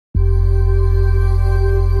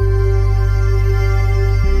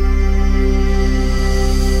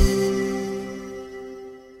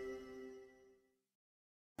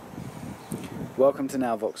Welcome to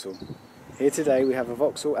Now Vauxhall. Here today we have a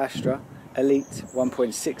Vauxhall ASTRA Elite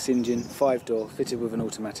 1.6 engine, 5-door, fitted with an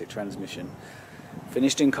automatic transmission.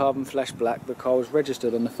 Finished in carbon flash black, the car was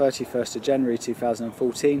registered on the 31st of January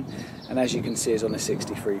 2014 and as you can see is on a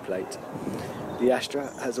 63 plate. The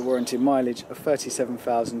Astra has a warranted mileage of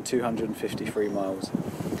 37,253 miles.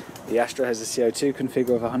 The Astra has a CO2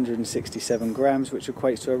 configure of 167 grams, which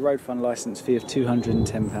equates to a road fund licence fee of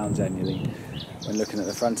 £210 annually. When looking at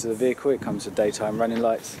the front of the vehicle, it comes with daytime running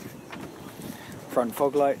lights, front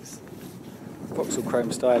fog lights, Vauxhall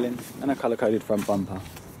chrome styling and a colour-coded front bumper.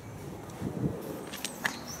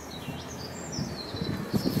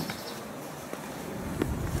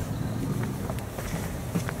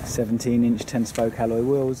 "17-inch 10-spoke alloy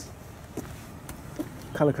wheels,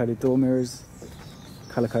 colour-coded door mirrors,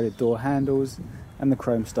 colour-coded door handles and the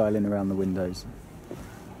chrome styling around the windows.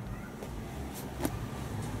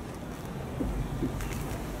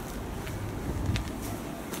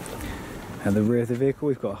 At the rear of the vehicle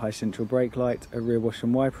we've got a high central brake light, a rear wash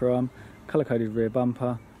and wiper arm, colour-coded rear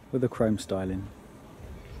bumper with a chrome styling.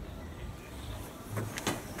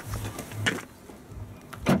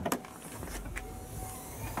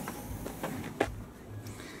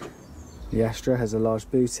 The Astra has a large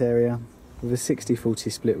boot area with a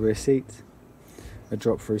 60/40 split rear seat, a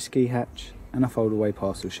drop-through ski hatch and a fold-away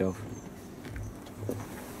parcel shelf.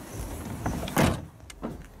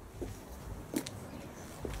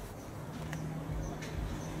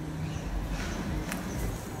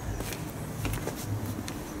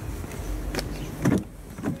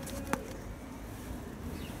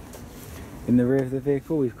 In the rear of the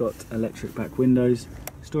vehicle we've got electric back windows,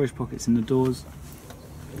 storage pockets in the doors,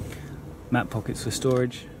 mat pockets for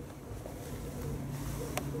storage,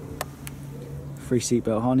 3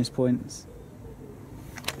 seatbelt harness points,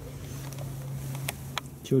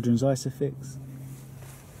 children's isofix,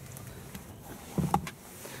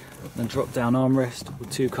 a drop down armrest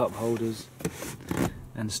with 2 cup holders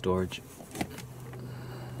and storage.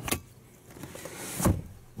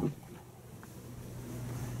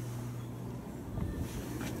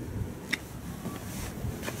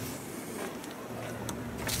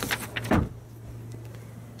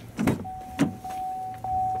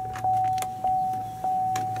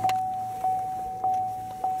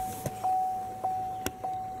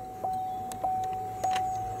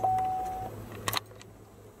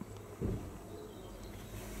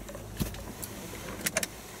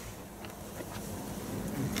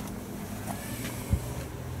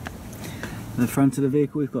 At the front of the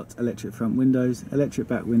vehicle we've got electric front windows, electric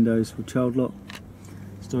back windows with child lock,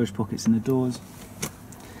 storage pockets in the doors,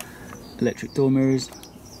 electric door mirrors,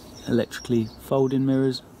 electrically folding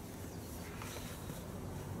mirrors,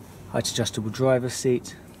 height adjustable driver's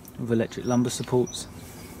seat with electric lumbar supports,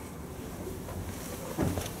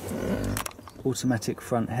 automatic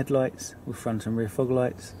front headlights with front and rear fog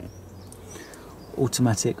lights,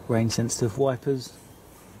 automatic rain sensitive wipers,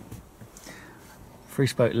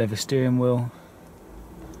 3-spoke leather steering wheel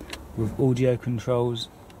with audio controls,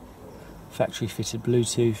 factory fitted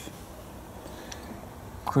Bluetooth,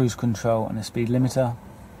 cruise control and a speed limiter,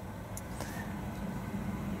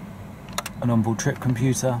 an onboard trip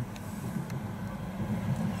computer,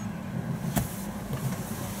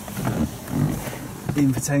 the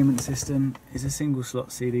infotainment system is a single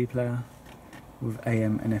slot CD player with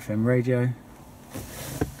AM and FM radio,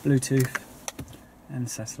 Bluetooth and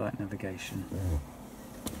satellite navigation.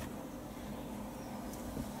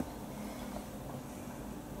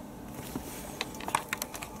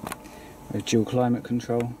 With dual climate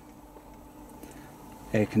control,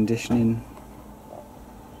 air conditioning,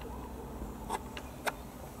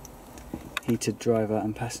 heated driver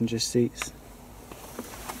and passenger seats,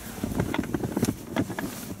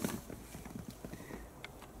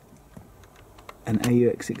 an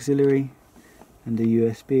AUX auxiliary and a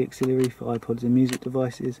USB auxiliary for iPods and music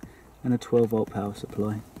devices and a 12-volt power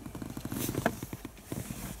supply.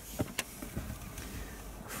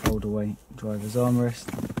 Fold away driver's armrest,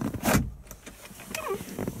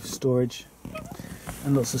 storage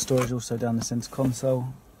and lots of storage also down the centre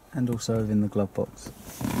console and also within the glove box.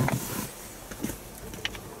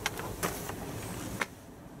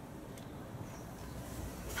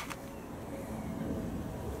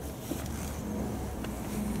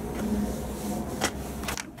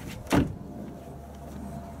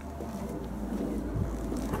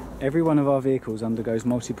 Every one of our vehicles undergoes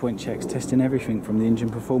multi-point checks testing everything from the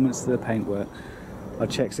engine performance to the paintwork. Our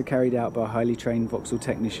checks are carried out by highly trained Vauxhall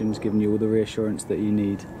technicians, giving you all the reassurance that you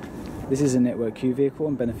need. This is a Network Q vehicle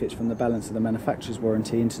and benefits from the balance of the manufacturer's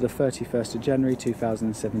warranty into the 31st of January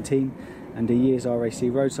 2017 and a year's RAC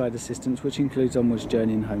roadside assistance, which includes onwards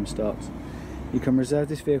journey and home starts. You can reserve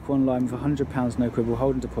this vehicle online with £100 no quibble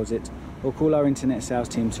holding deposit, or call our internet sales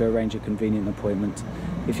team to arrange a convenient appointment.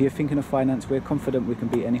 If you're thinking of finance, we're confident we can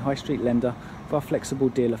beat any high street lender with our flexible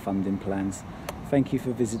dealer funding plans. Thank you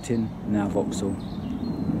for visiting Now Vauxhall.